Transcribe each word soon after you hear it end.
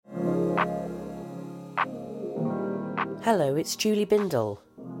Hello, it's Julie Bindle,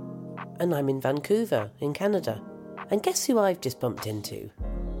 and I'm in Vancouver, in Canada. And guess who I've just bumped into?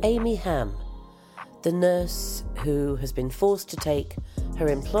 Amy Ham, the nurse who has been forced to take her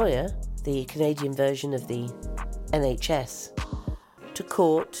employer, the Canadian version of the NHS, to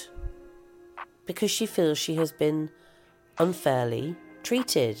court because she feels she has been unfairly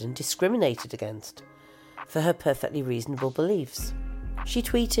treated and discriminated against for her perfectly reasonable beliefs. She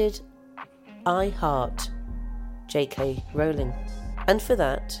tweeted, "I heart J.K. Rowling." And for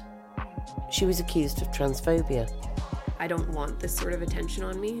that, she was accused of transphobia. I don't want this sort of attention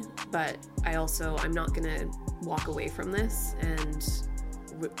on me, but I'm not going to walk away from this. And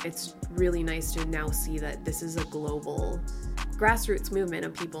it's really nice to now see that this is a global grassroots movement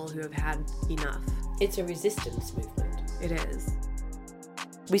of people who have had enough. It's a resistance movement. It is.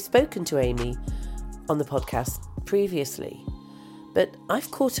 We've spoken to Amy on the podcast previously, but I've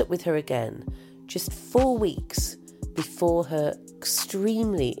caught up with her again just 4 weeks before her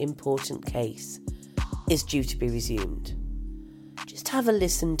extremely important case is due to be resumed. Just have a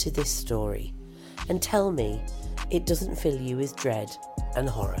listen to this story and tell me it doesn't fill you with dread and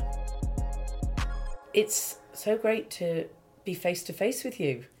horror. It's so great to be face to face with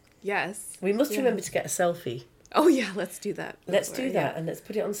you. Yes. We must remember to get a selfie. Oh yeah, let's do that. Let's do that, and let's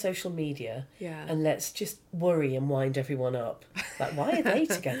put it on social media. Yeah. And let's just worry and wind everyone up. Like, why are they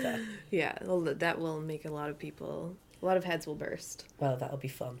together? Yeah, well, that will make a lot of heads will burst. Well, that'll be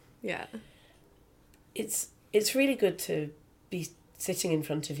fun. Yeah. It's really good to be sitting in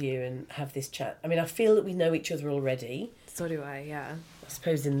front of you and have this chat. I mean, I feel that we know each other already. So do I, yeah. I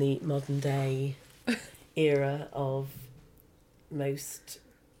suppose in the modern day era of most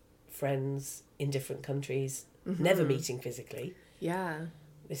friends in different countries never meeting physically. Yeah.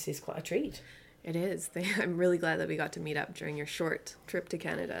 This is quite a treat. It is. I'm really glad that we got to meet up during your short trip to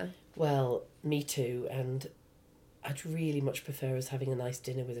Canada. Well, me too, and I'd really much prefer us having a nice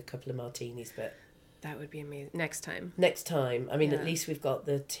dinner with a couple of martinis, but... That would be amazing. Next time. I mean, At least we've got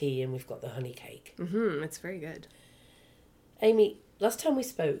the tea and we've got the honey cake. It's very good. Amy, last time we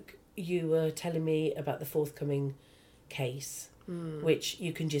spoke, you were telling me about the forthcoming case, which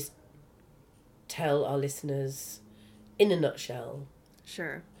you can just tell our listeners in a nutshell.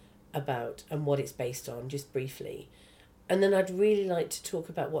 Sure. About and what it's based on, just briefly. And then I'd really like to talk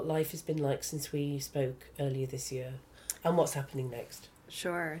about what life has been like since we spoke earlier this year and what's happening next.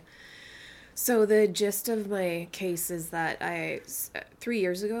 Sure. So the gist of my case is that 3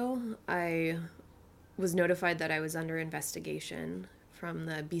 years ago, I was notified that I was under investigation from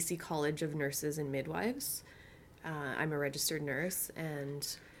the BC College of Nurses and Midwives. I'm a registered nurse, and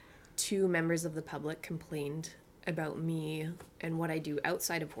 2 members of the public complained about me and what I do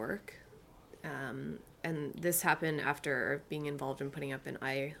outside of work. And this happened after being involved in putting up an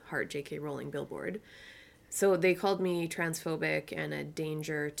I Heart J.K. Rowling billboard. So they called me transphobic and a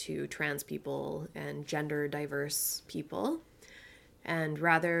danger to trans people and gender diverse people. And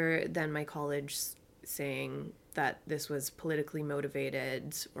rather than my college saying that this was politically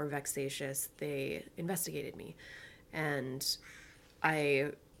motivated or vexatious, they investigated me. And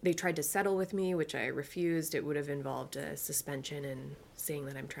they tried to settle with me, which I refused. It would have involved a suspension and saying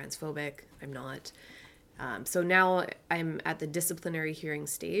that I'm transphobic. I'm not. So now I'm at the disciplinary hearing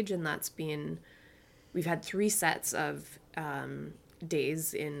stage, and we've had 3 sets of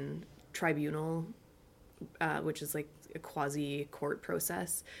days in tribunal, which is like a quasi-court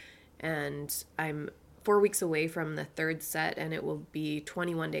process. And I'm 4 weeks away from the 3rd set, and it will be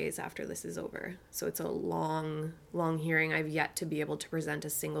 21 days after this is over. So it's a long, long hearing. I've yet to be able to present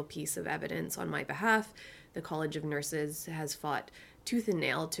a single piece of evidence on my behalf. The College of Nurses has fought tooth and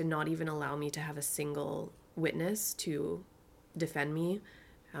nail to not even allow me to have a single witness to defend me.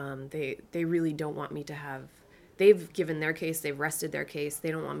 They really don't want me to have... They've given their case, they've rested their case. They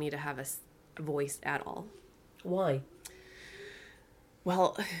don't want me to have a voice at all. Why?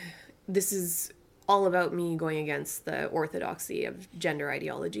 Well, this is all about me going against the orthodoxy of gender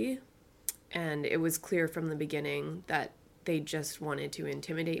ideology. And it was clear from the beginning that they just wanted to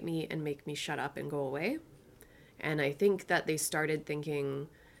intimidate me and make me shut up and go away. And I think that they started thinking,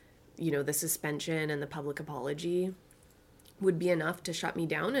 the suspension and the public apology would be enough to shut me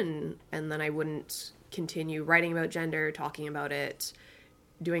down, and then I wouldn't continue writing about gender, talking about it,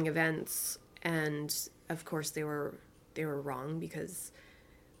 doing events. And of course they were wrong, because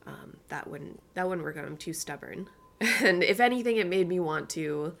that wouldn't work out. I'm too stubborn. And if anything, it made me want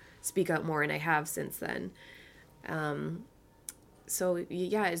to speak up more, and I have since then. So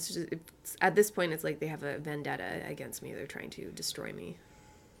yeah, it's at this point, it's like they have a vendetta against me. They're trying to destroy me.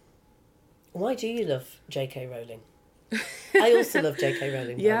 Why do you love J.K. Rowling? I also love J.K.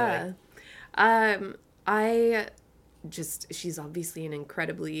 Rowling, by the way. I she's obviously an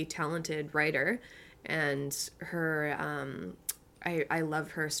incredibly talented writer, and her I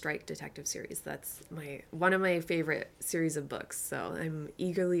love her Strike Detective series. That's one of my favorite series of books. So I'm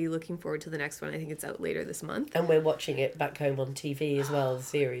eagerly looking forward to the next one. I think it's out later this month. And we're watching it back home on TV as well, the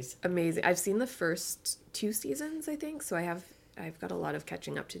series. Amazing. I've seen the first 2 seasons, I think, so I've got a lot of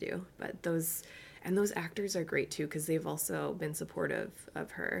catching up to do. But those actors are great too, because they've also been supportive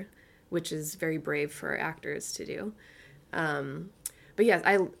of her, which is very brave for actors to do. But yes,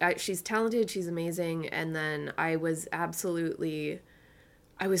 she's talented, she's amazing, and then I was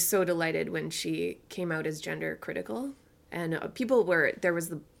so delighted when she came out as gender critical, and there was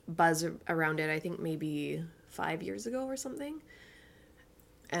the buzz around it, I think maybe 5 years ago or something,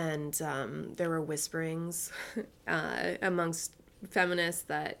 and there were whisperings amongst feminists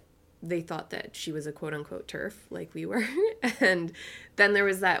that they thought that she was a quote-unquote TERF, like we were, and then there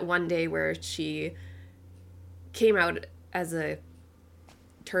was that one day where she came out as a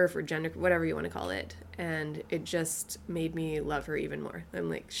TERF or gender, whatever you want to call it, and it just made me love her even more. I'm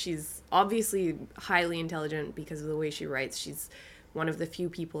like, she's obviously highly intelligent because of the way she writes. She's one of the few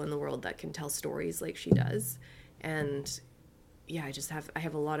people in the world that can tell stories like she does, and yeah, I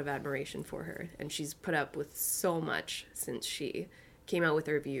have a lot of admiration for her, and she's put up with so much since she came out with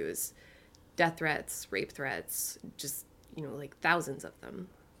her views. Death threats, rape threats, just, like thousands of them.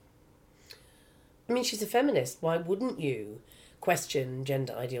 I mean, she's a feminist. Why wouldn't you question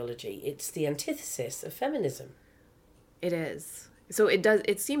gender ideology? It's the antithesis of feminism. It is. So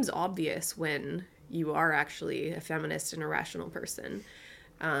it seems obvious when you are actually a feminist and a rational person.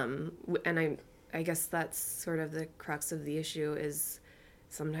 And I guess that's sort of the crux of the issue, is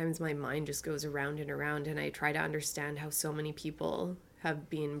sometimes my mind just goes around and around, and I try to understand how so many people have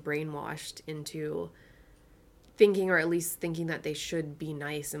been brainwashed into thinking, or at least thinking, that they should be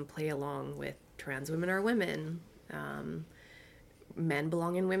nice and play along with trans women are women. Men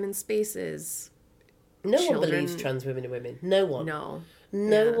belong in women's spaces. No one believes trans women are women. No one.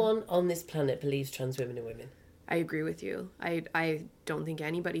 No one on this planet believes trans women are women. I agree with you. I don't think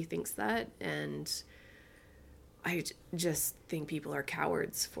anybody thinks that, and I just think people are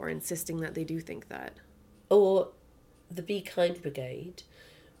cowards for insisting that they do think that. Or the Be Kind Brigade,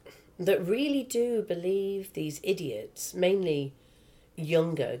 that really do believe these idiots, mainly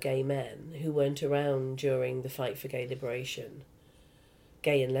younger gay men who weren't around during the fight for gay liberation,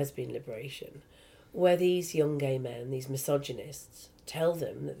 gay and lesbian liberation, where these young gay men, these misogynists, tell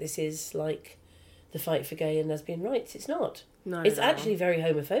them that this is like the fight for gay and lesbian rights. It's not. It's actually very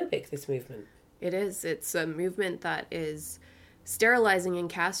homophobic, this movement. It is. It's a movement that is sterilizing and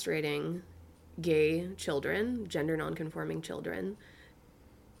castrating gay children, gender nonconforming children.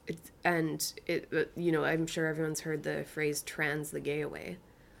 I'm sure everyone's heard the phrase trans the gay away.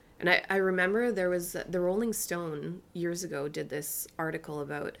 And I remember there was the Rolling Stone years ago did this article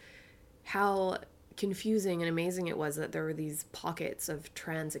about how confusing and amazing it was that there were these pockets of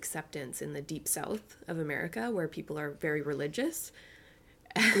trans acceptance in the deep south of America where people are very religious.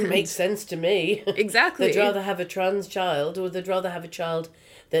 It makes sense to me. Exactly. They'd rather have a trans child, or they'd rather have a child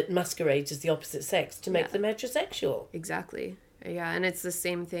that masquerades as the opposite sex to make them heterosexual. Exactly. Yeah, and it's the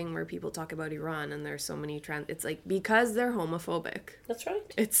same thing where people talk about Iran and there's so many trans... It's like, because they're homophobic. That's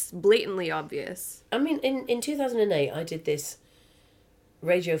right. It's blatantly obvious. I mean, in 2008, I did this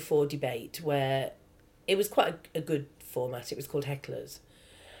Radio 4 debate where it was quite a good format. It was called Hecklers.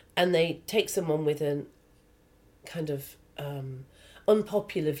 And they take someone with an kind of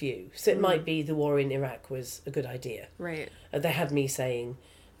unpopular view. So it might be the war in Iraq was a good idea. Right. They had me saying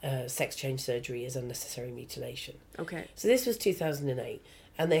sex change surgery is unnecessary mutilation. Okay. So this was 2008,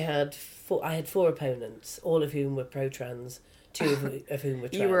 and I had four opponents, all of whom were pro-trans, two of whom were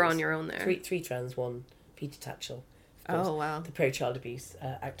trans. You were on your own there. Three trans, one Peter Tatchell. Oh, wow. The pro-child abuse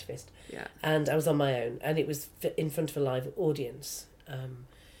activist. Yeah. And I was on my own, and it was in front of a live audience.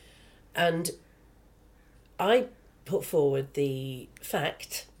 And I put forward the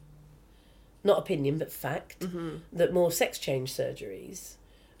fact, not opinion, but fact, that more sex change surgeries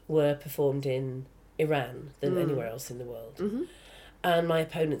were performed in Iran than anywhere else in the world. Mm-hmm. And my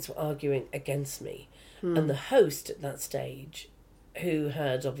opponents were arguing against me. And the host at that stage, who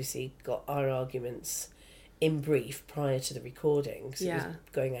had obviously got our arguments in brief prior to the recording, because it was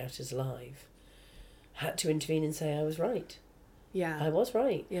going out as live, had to intervene and say I was right. Yeah. I was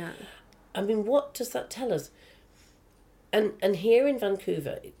right. Yeah. I mean, what does that tell us? And here in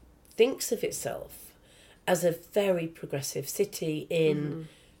Vancouver, it thinks of itself as a very progressive city in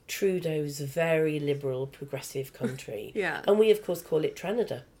Trudeau's very liberal progressive country. Yeah. And we, of course, call it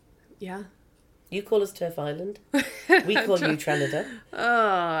Canada. Yeah. You call us Turf Island. We call you Tranada. Oh,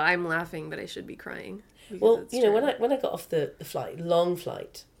 I'm laughing, but I should be crying. Well, you know, when I got off the flight, long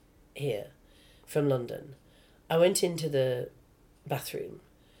flight here from London, I went into the bathroom,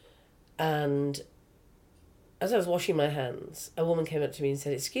 and as I was washing my hands, a woman came up to me and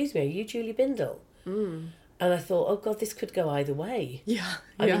said, "Excuse me, are you Julie Bindle?" Mm. And I thought, oh God, this could go either way. Yeah.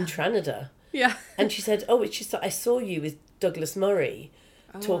 I'm in Tranada. Yeah. And she said, oh, it's just that I saw you with Douglas Murray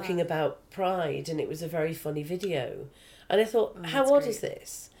talking about Pride, and it was a very funny video. And I thought, how odd is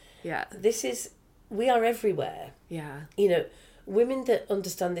this? Yeah. We are everywhere. Yeah. You know, women that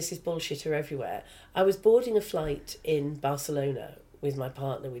understand this is bullshit are everywhere. I was boarding a flight in Barcelona with my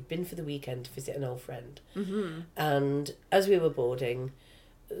partner. We'd been for the weekend to visit an old friend. Mm-hmm. And as we were boarding,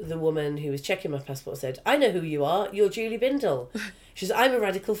 the woman who was checking my passport said, "I know who you are. You're Julie Bindle." She says, "I'm a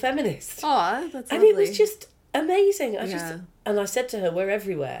radical feminist." Oh, that's and lovely. It was just amazing. And I said to her, "We're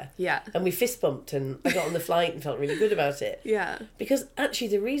everywhere." Yeah. And we fist bumped, and I got on the flight and felt really good about it. Yeah. Because actually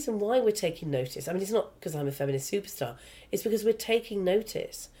the reason why we're taking notice, I mean, it's not because I'm a feminist superstar, it's because we're taking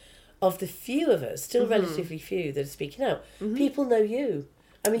notice of the few of us, still relatively few, that are speaking out. Mm-hmm. People know you.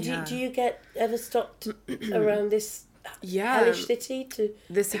 I mean, do you get ever stopped around this hellish city to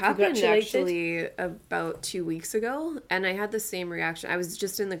This be happened congratulated? actually about 2 weeks ago, and I had the same reaction. I was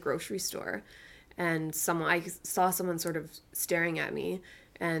just in the grocery store, and I saw someone sort of staring at me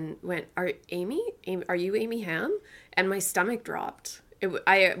and went, are you Amy Ham? And my stomach dropped.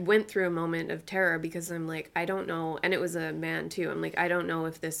 I went through a moment of terror because I'm like, I don't know. And it was a man too. I'm like, I don't know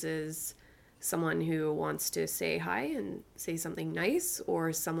if this is someone who wants to say hi and say something nice,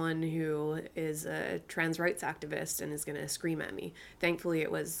 or someone who is a trans rights activist and is going to scream at me. Thankfully,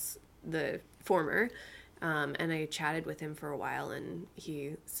 it was the former. And I chatted with him for a while, and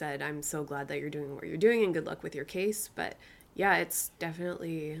he said, "I'm so glad that you're doing what you're doing, and good luck with your case." But yeah, it's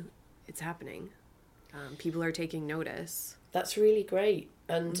happening. People are taking notice. That's really great.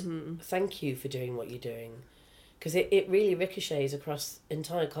 And thank you for doing what you're doing. Because it really ricochets across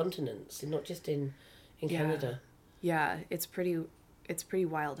entire continents, and not just in Canada. Yeah, it's pretty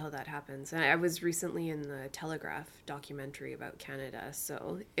wild how that happens. And I was recently in the Telegraph documentary about Canada,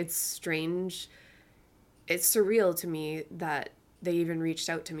 so it's strange. It's surreal to me that they even reached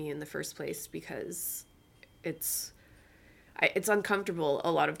out to me in the first place, because it's uncomfortable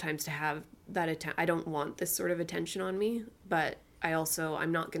a lot of times to have that I don't want this sort of attention on me, but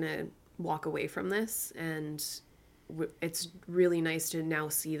I'm not going to walk away from this. And it's really nice to now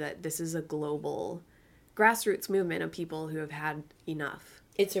see that this is a global grassroots movement of people who have had enough.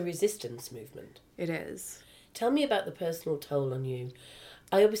 It's a resistance movement. It is. Tell me about the personal toll on you.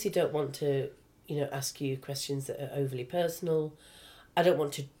 I obviously don't want to, ask you questions that are overly personal. I don't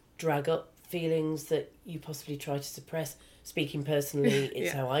want to drag up feelings that you possibly try to suppress. Speaking personally,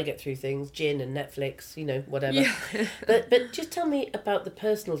 it's how I get through things. Gin and Netflix, whatever. Yeah. But just tell me about the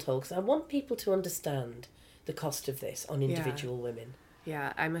personal toll, because I want people to understand the cost of this on individual women.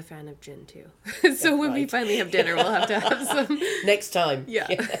 Yeah, I'm a fan of gin too. So when we finally have dinner, we'll have to have some. Next time. Yeah.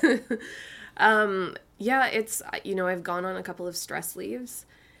 It's, I've gone on a couple of stress leaves.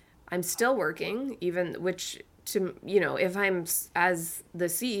 I'm still working, if I'm, as the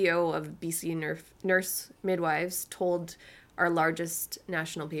CEO of BC Nurse Midwives, told our largest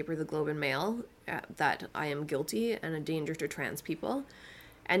national paper, the Globe and Mail, that I am guilty and a danger to trans people.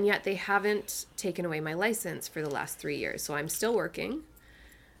 And yet they haven't taken away my license for the last 3 years. So I'm still working.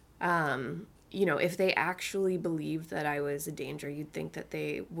 If they actually believed that I was a danger, you'd think that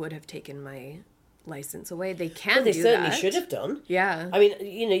they would have taken my license away. They can do that. They certainly should have done. Yeah. I mean,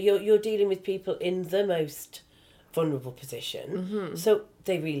 you're dealing with people in the most vulnerable position. Mm-hmm. So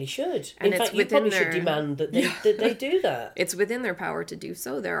they really should. And in fact, you probably should demand that they do that. It's within their power to do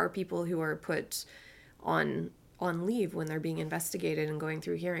so. There are people who are put on leave when they're being investigated and going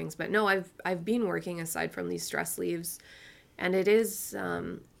through hearings. But no, I've been working aside from these stress leaves, and it is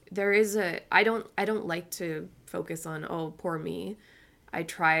I don't like to focus on, oh, poor me. I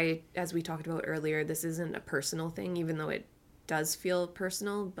try, as we talked about earlier, this isn't a personal thing, even though it does feel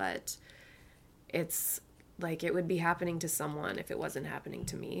personal, but it's like it would be happening to someone if it wasn't happening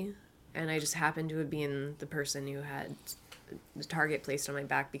to me. And I just happened to have been the person who had the target placed on my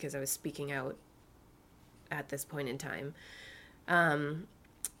back because I was speaking out at this point in time.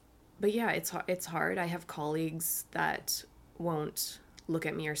 But yeah, it's hard. I have colleagues that won't look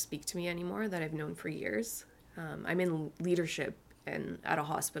at me or speak to me anymore that I've known for years. I'm in leadership and at a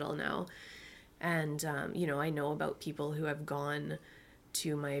hospital now. And, I know about people who have gone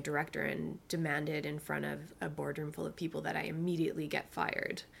to my director and demanded in front of a boardroom full of people that I immediately get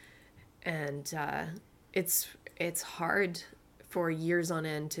fired. And it's hard for years on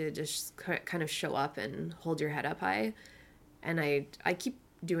end to just kind of show up and hold your head up high. And I keep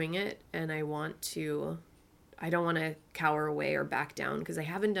doing it, and I don't want to cower away or back down because I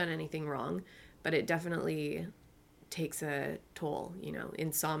haven't done anything wrong, but it definitely takes a toll,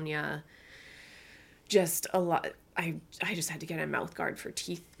 insomnia, just a lot. I just had to get a mouth guard for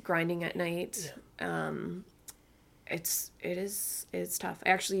teeth grinding at night. Yeah. It's tough. I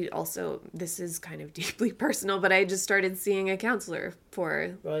actually also, this is kind of deeply personal, but I just started seeing a counselor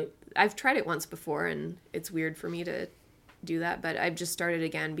for, right. I've tried it once before and it's weird for me to do that, but I've just started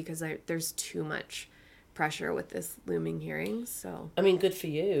again because there's too much pressure with this looming hearing. So, I mean, good for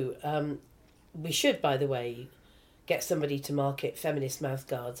you. We should, by the way, get somebody to market feminist mouth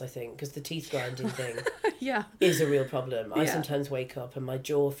guards, I think, because the teeth grinding thing yeah. is a real problem. I sometimes wake up and my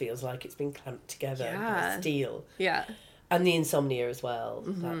jaw feels like it's been clamped together by steel. Yeah. And the insomnia as well.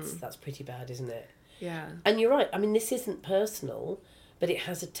 Mm-hmm. That's pretty bad, isn't it? Yeah. And you're right. I mean, this isn't personal, but it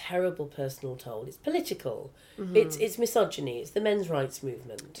has a terrible personal toll. It's political. Mm-hmm. It's misogyny. It's the men's rights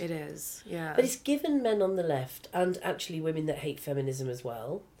movement. It is, yeah. But it's given men on the left, and actually women that hate feminism as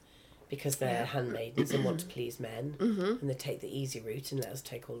well, because they're handmaidens and want to please men, and they take the easy route and let us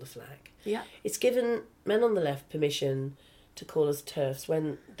take all the flack. Yeah. It's given men on the left permission to call us TERFs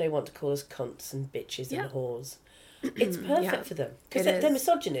when they want to call us cunts and bitches and whores. It's perfect for them, because they're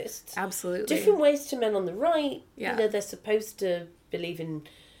misogynists. Absolutely. Different ways to men on the right. Yeah. They're supposed to believe in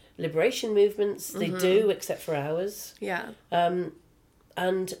liberation movements. They do, except for ours. Yeah.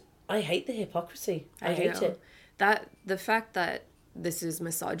 And I hate the hypocrisy. I hate it. The fact that this is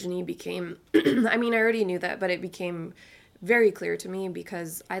misogyny became, I mean, I already knew that, but it became very clear to me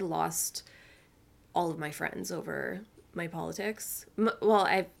because I lost all of my friends over my politics. Well,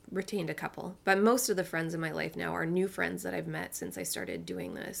 I've retained a couple, but most of the friends in my life now are new friends that I've met since I started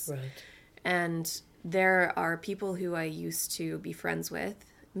doing this. Right. And there are people who I used to be friends with,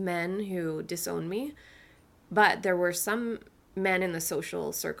 men who disowned me, but there were some men in the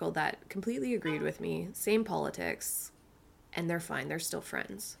social circle that completely agreed with me, same politics, and they're fine. They're still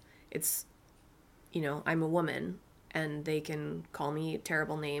friends. It's, I'm a woman and they can call me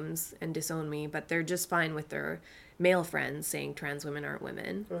terrible names and disown me, but they're just fine with their male friends saying trans women aren't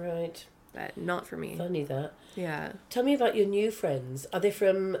women. Right. But not for me. Funny that. Yeah. Tell me about your new friends. Are they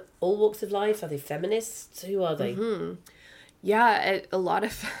from all walks of life? Are they feminists? Who are they? Mm-hmm. Yeah, a lot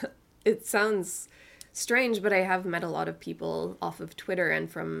of, it sounds strange, but I have met a lot of people off of Twitter and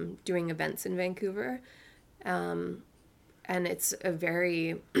from doing events in Vancouver. And it's a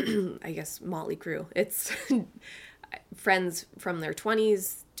very, I guess, motley crew. It's friends from their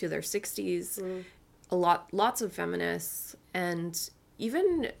 20s to their 60s, lots of feminists, and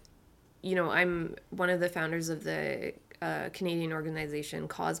even, I'm one of the founders of the Canadian organization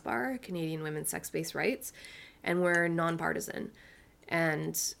CAUSEBAR, Canadian Women's Sex-Based Rights, and we're nonpartisan.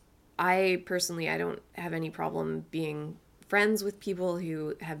 And I personally, I don't have any problem being friends with people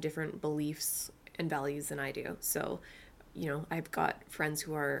who have different beliefs and values than I do. So, I've got friends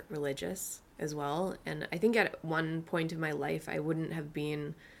who are religious as well. And I think at one point in my life, I wouldn't have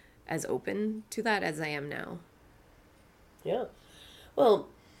been as open to that as I am now. Yeah. Well,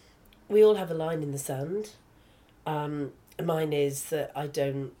 we all have a line in the sand. Mine is that I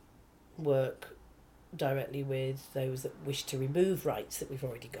don't work directly with those that wish to remove rights that we've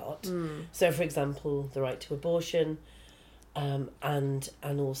already got. So, for example, the right to abortion, and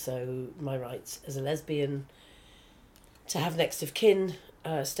also my rights as a lesbian to have next of kin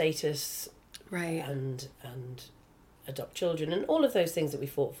status, right, and adopt children and all of those things that we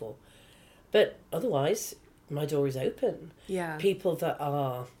fought for. But otherwise, my door is open. Yeah. People that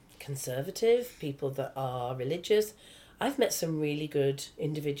are conservative, people that are religious. I've met some really good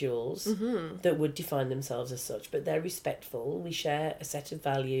individuals that would define themselves as such, but they're respectful. We share a set of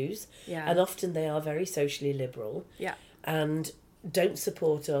values, and often they are very socially liberal. Yeah. And don't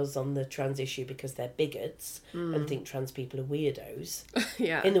support us on the trans issue because they're bigots and think trans people are weirdos.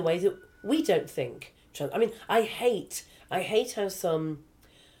 Yeah. In the way that we don't think trans. I mean, I hate how some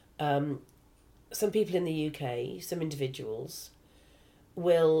people in the UK, some individuals,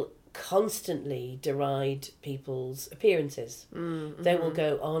 will constantly deride people's appearances. They will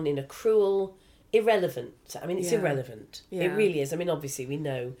go on in a cruel, irrelevant. I mean, it's irrelevant. Yeah. It really is. I mean, obviously, we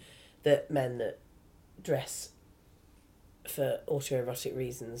know that men that dress for autoerotic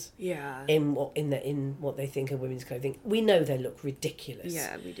reasons, in what they think of women's clothing, we know they look ridiculous.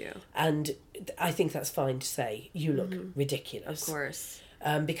 Yeah, we do. And I think that's fine to say. You look ridiculous, of course,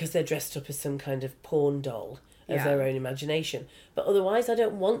 because they're dressed up as some kind of porn doll of their own imagination. But otherwise, I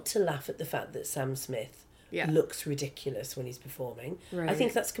don't want to laugh at the fact that Sam Smith looks ridiculous when he's performing. Right. I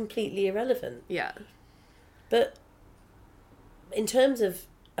think that's completely irrelevant. Yeah. But in terms of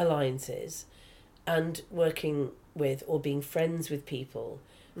alliances and working with or being friends with people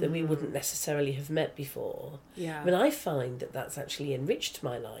that we wouldn't necessarily have met before. Yeah. I mean, I find that that's actually enriched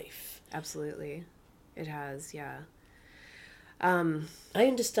my life. Absolutely. It has, yeah. I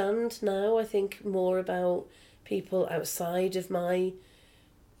understand now, I think, more about people outside of my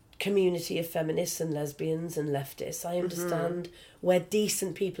community of feminists and lesbians and leftists. I understand where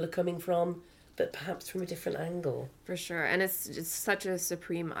decent people are coming from, but perhaps from a different angle. For sure. And it's such a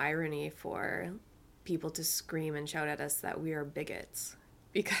supreme irony for people to scream and shout at us that we are bigots,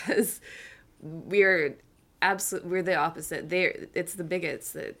 because we're the opposite. It's the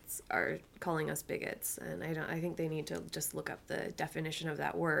bigots that are calling us bigots, and I think they need to just look up the definition of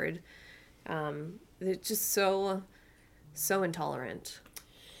that word. It's just so intolerant.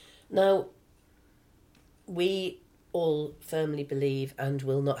 Now, we all firmly believe and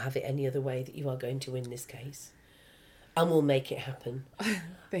will not have it any other way that you are going to win this case. And we'll make it happen.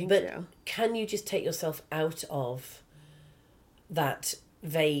 Thank but you. Can you just take yourself out of that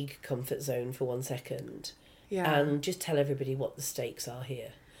vague comfort zone for 1 second? Yeah. And just tell everybody what the stakes are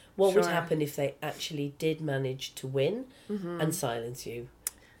here. What would happen if they actually did manage to win and silence you?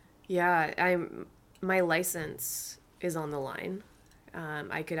 Yeah, my license is on the line.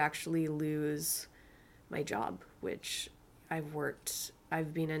 I could actually lose my job, which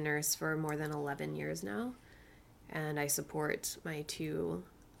I've been a nurse for more than 11 years now, and I support my 2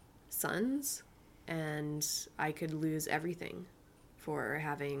 sons, and I could lose everything for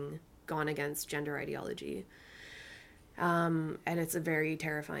having gone against gender ideology. And it's a very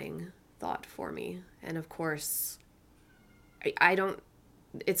terrifying thought for me. And of course, I don't,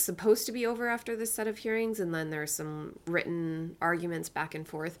 it's supposed to be over after this set of hearings, and then there's some written arguments back and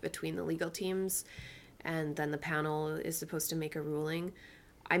forth between the legal teams, and then the panel is supposed to make a ruling.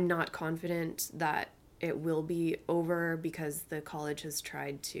 I'm not confident that it will be over, because the college has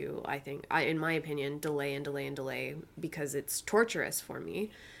tried to, in my opinion, delay because it's torturous for me.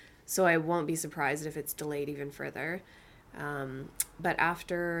 So I won't be surprised if it's delayed even further. But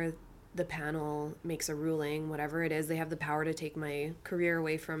after the panel makes a ruling, whatever it is, they have the power to take my career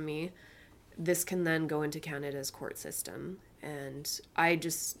away from me. This can then go into Canada's court system. And I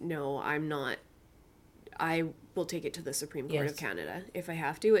just know I will take it to the Supreme Court of Canada if I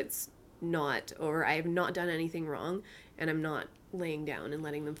have to. It's not over. I have not done anything wrong, and I'm not laying down and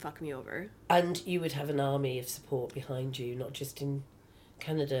letting them fuck me over. And you would have an army of support behind you, not just in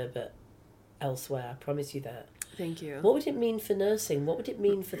Canada, but elsewhere. I promise you that. Thank you. What would it mean for nursing? What would it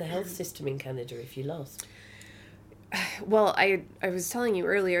mean for the health system in Canada if you lost? Well, I was telling you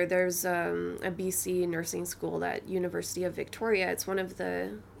earlier, there's a BC nursing school at University of Victoria. It's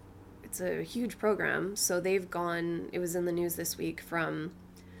a huge program. So they've gone, it was in the news this week,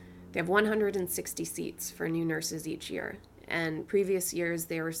 they have 160 seats for new nurses each year. And previous years,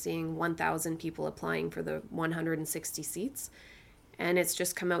 they were seeing 1,000 people applying for the 160 seats. And it's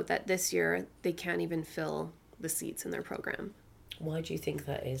just come out that this year, they can't even fill the seats in their program. Why do you think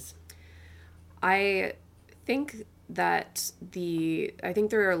that is? I think that I think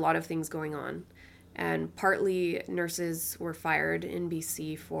there are a lot of things going on. And partly nurses were fired in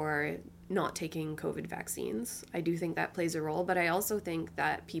BC for not taking COVID vaccines. I do think that plays a role, but I also think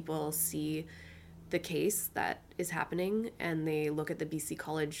that people see the case that is happening and they look at the BC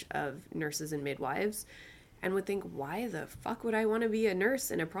College of Nurses and Midwives and would think, why the fuck would I want to be a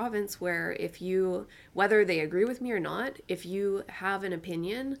nurse in a province where whether they agree with me or not, if you have an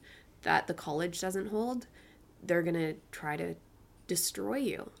opinion that the college doesn't hold, they're going to try to destroy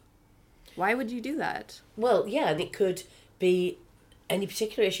you. Why would you do that? Well, yeah, and it could be any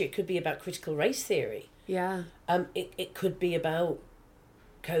particular issue. It could be about critical race theory. Yeah. It could be about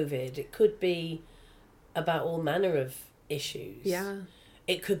COVID. It could be about all manner of issues. Yeah.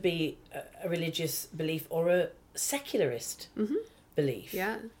 It could be a religious belief or a secularist belief.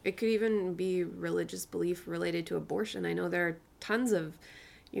 Yeah. It could even be religious belief related to abortion. I know there are tons of,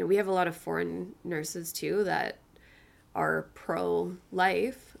 we have a lot of foreign nurses too that are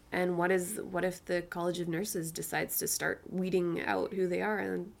pro-life. And what if the College of Nurses decides to start weeding out who they are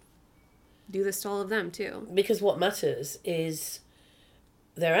and do this to all of them too? Because what matters is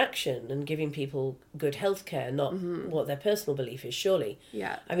their action and giving people good health care, not what their personal belief is, surely.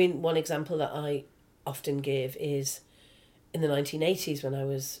 Yeah. I mean, one example that I often give is in the 1980s when I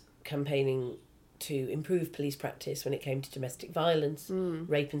was campaigning to improve police practice when it came to domestic violence,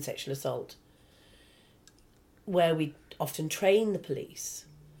 rape and sexual assault, where we often train the police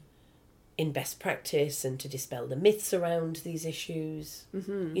in best practice and to dispel the myths around these issues.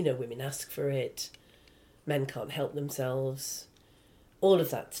 Women ask for it, men can't help themselves, all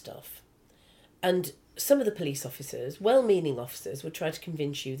of that stuff. And some of the police officers, well-meaning officers, would try to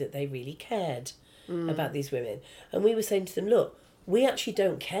convince you that they really cared about these women. And we were saying to them, look, we actually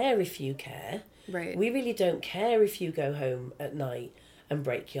don't care if you care. Right. We really don't care if you go home at night and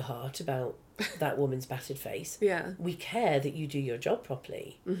break your heart about that woman's battered face. Yeah. We care that you do your job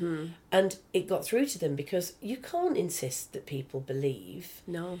properly. Mm-hmm. And it got through to them because you can't insist that people believe.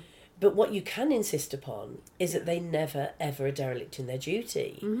 No. But what you can insist upon is that they never, ever are derelict in their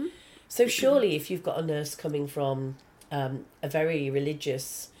duty. Mm-hmm. So surely if you've got a nurse coming from a very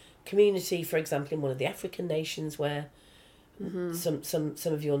religious community, for example, in one of the African nations where some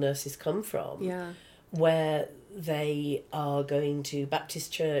of your nurses come from, Yeah. where they are going to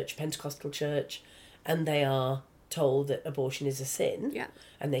Baptist church, Pentecostal church, and they are told that abortion is a sin, Yeah.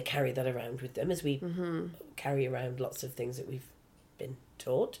 and they carry that around with them as we carry around lots of things that we've been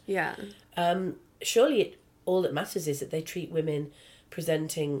taught. Yeah. Surely all that matters is that they treat women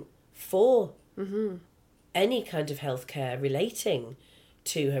presenting for any kind of healthcare relating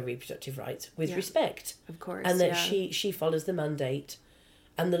to her reproductive rights with respect. Of course. And that she follows the mandate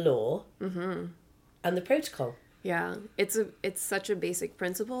and the law and the protocol. Yeah. It's such a basic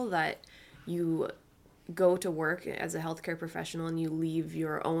principle that you go to work as a healthcare professional and you leave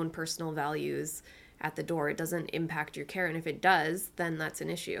your own personal values at the door. It doesn't impact your care. And if it does, then that's an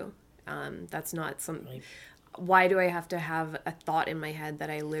issue. That's not some... Right. Why do I have to have a thought in my head that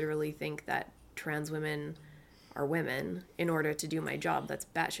I literally think that trans women are women in order to do my job? That's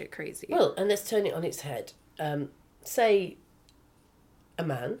batshit crazy. Well, and let's turn it on its head. Say a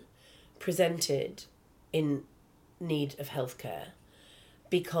man presented in need of healthcare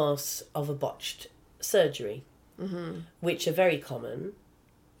because of a botched surgery, which are very common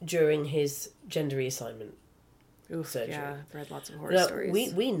during his gender reassignment surgery. Yeah, I've read lots of horror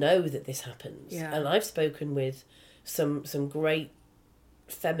stories. We know that this happens. Yeah. And I've spoken with some great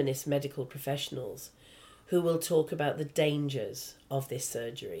feminist medical professionals who will talk about the dangers of this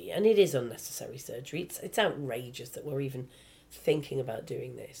surgery. And it is unnecessary surgery. It's outrageous that we're even thinking about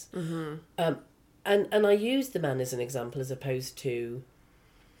doing this. And I use the man as an example as opposed to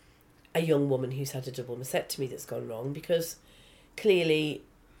a young woman who's had a double mastectomy that's gone wrong, because clearly,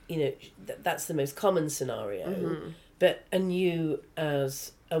 you know, that's the most common scenario. And you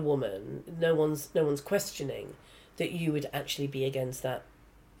as a woman, no one's questioning that you would actually be against that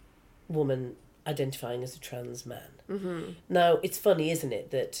woman identifying as a trans man. Now, it's funny, isn't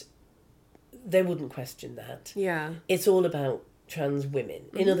it, that they wouldn't question that. Yeah. It's all about trans women.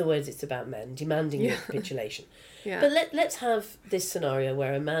 In other words, it's about men demanding your capitulation. Yeah. But let's have this scenario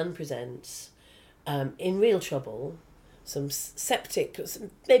where a man presents in real trouble, maybe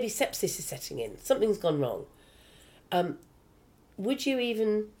sepsis is setting in, something's gone wrong. Would you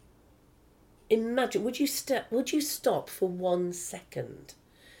even imagine, would you stop for 1 second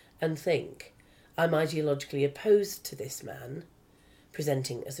and think, I'm ideologically opposed to this man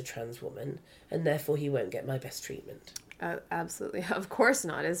presenting as a trans woman, and therefore he won't get my best treatment? Absolutely. Of course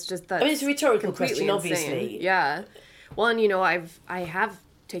not. It's just that... I mean, it's a rhetorical question, insane. obviously. Yeah. Well, and, you know, I have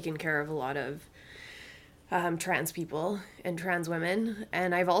taken care of a lot of trans people and trans women,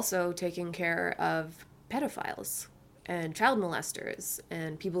 and I've also taken care of pedophiles and child molesters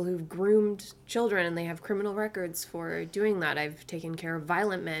and people who've groomed children and they have criminal records for doing that. I've taken care of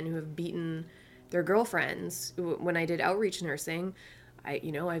violent men who have beaten their girlfriends. When I did outreach nursing,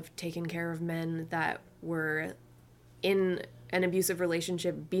 I've taken care of men that were in an abusive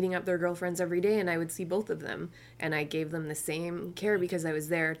relationship beating up their girlfriends every day, and I would see both of them and I gave them the same care because I was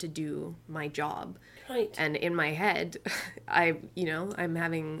there to do my job. Right. And in my head, I'm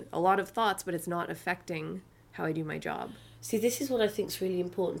having a lot of thoughts, but it's not affecting how I do my job. See, this is what I think is really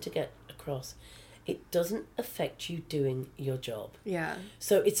important to get across. It doesn't affect you doing your job. Yeah.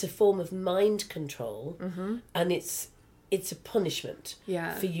 So it's a form of mind control, and it's a punishment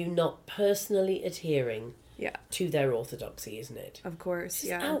for you not personally adhering to their orthodoxy, isn't it? Of course,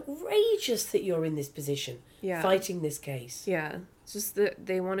 It's outrageous that you're in this position, fighting this case. Yeah. It's just that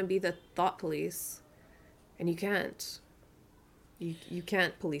they want to be the thought police, and you can't. You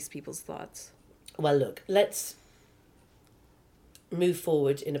can't police people's thoughts. Well, look, let's move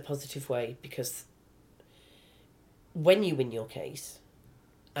forward in a positive way, because when you win your case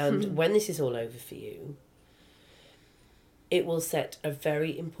and when this is all over for you, it will set a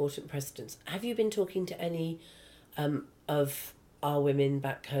very important precedence. Have you been talking to any of our women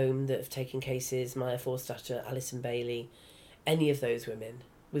back home that have taken cases, Maya Forstatter, Alison Bailey, any of those women?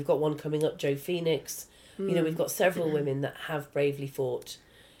 We've got one coming up, Jo Phoenix. You know, we've got several women that have bravely fought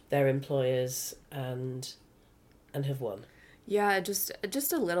their employers and have won. Yeah, just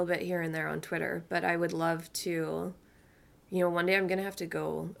a little bit here and there on Twitter, but I would love to, one day I'm going to have to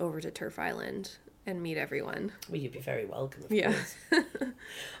go over to Turf Island and meet everyone. Well, you'd be very welcome, of Yes. course.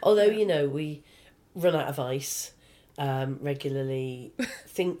 Although, you know, we run out of ice regularly.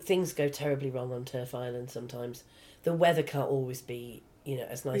 Things go terribly wrong on Turf Island sometimes. The weather can't always be, you know,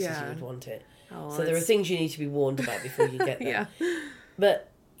 as nice as you would want it. Oh, so there are things you need to be warned about before you get there. Yeah. But,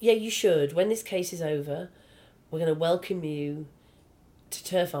 yeah, you should. When this case is over, we're going to welcome you to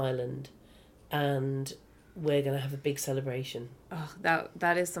Turf Island, and we're going to have a big celebration. Oh,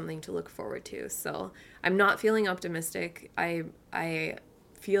 that is something to look forward to. So I'm not feeling optimistic. I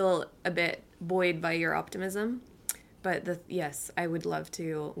feel a bit buoyed by your optimism. But yes, I would love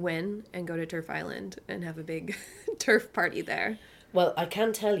to win and go to Turf Island and have a big turf party there. Well, I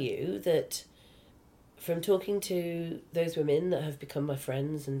can tell you that from talking to those women that have become my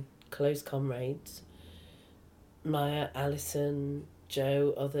friends and close comrades, Maya, Alison,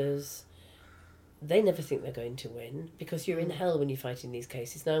 Joe, others, they never think they're going to win, because you're in hell when you're fighting these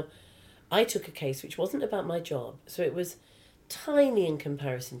cases. Now, I took a case which wasn't about my job, so it was tiny in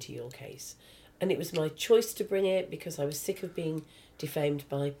comparison to your case. And it was my choice to bring it because I was sick of being defamed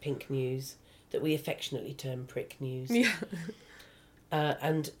by Pink News, that we affectionately term Prick News. Yeah.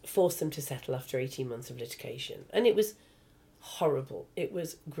 And forced them to settle after 18 months of litigation. And it was horrible. It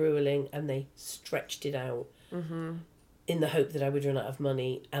was gruelling, and they stretched it out in the hope that I would run out of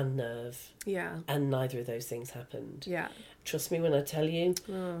money and nerve. Yeah. And neither of those things happened. Yeah. Trust me when I tell you,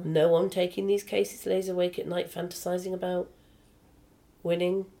 no one taking these cases lays awake at night fantasizing about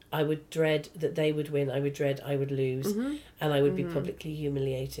winning. I would dread that they would win. I would dread I would lose. And I would be publicly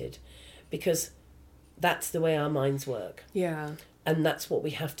humiliated, because that's the way our minds work. Yeah. And that's what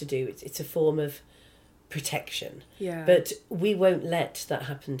we have to do. It's a form of protection. Yeah. But we won't let that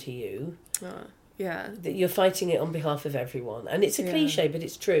happen to you. Yeah. That you're fighting it on behalf of everyone. And it's a cliche, but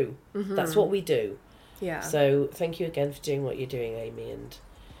it's true. That's what we do. Yeah. So thank you again for doing what you're doing, Amy.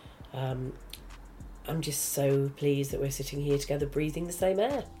 And I'm just so pleased that we're sitting here together breathing the same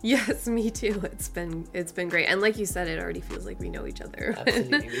air. Yes, me too. It's been great. And like you said, it already feels like we know each other.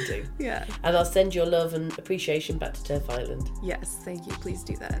 Absolutely, we do. Yeah. And I'll send your love and appreciation back to Turf Island. Yes, thank you. Please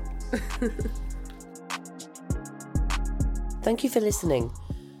do that. Thank you for listening.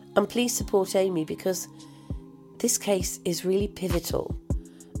 And please support Amy, because this case is really pivotal,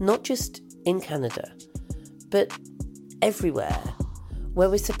 not just in Canada, but everywhere where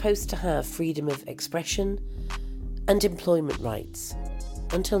we're supposed to have freedom of expression and employment rights.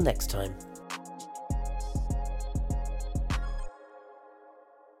 Until next time.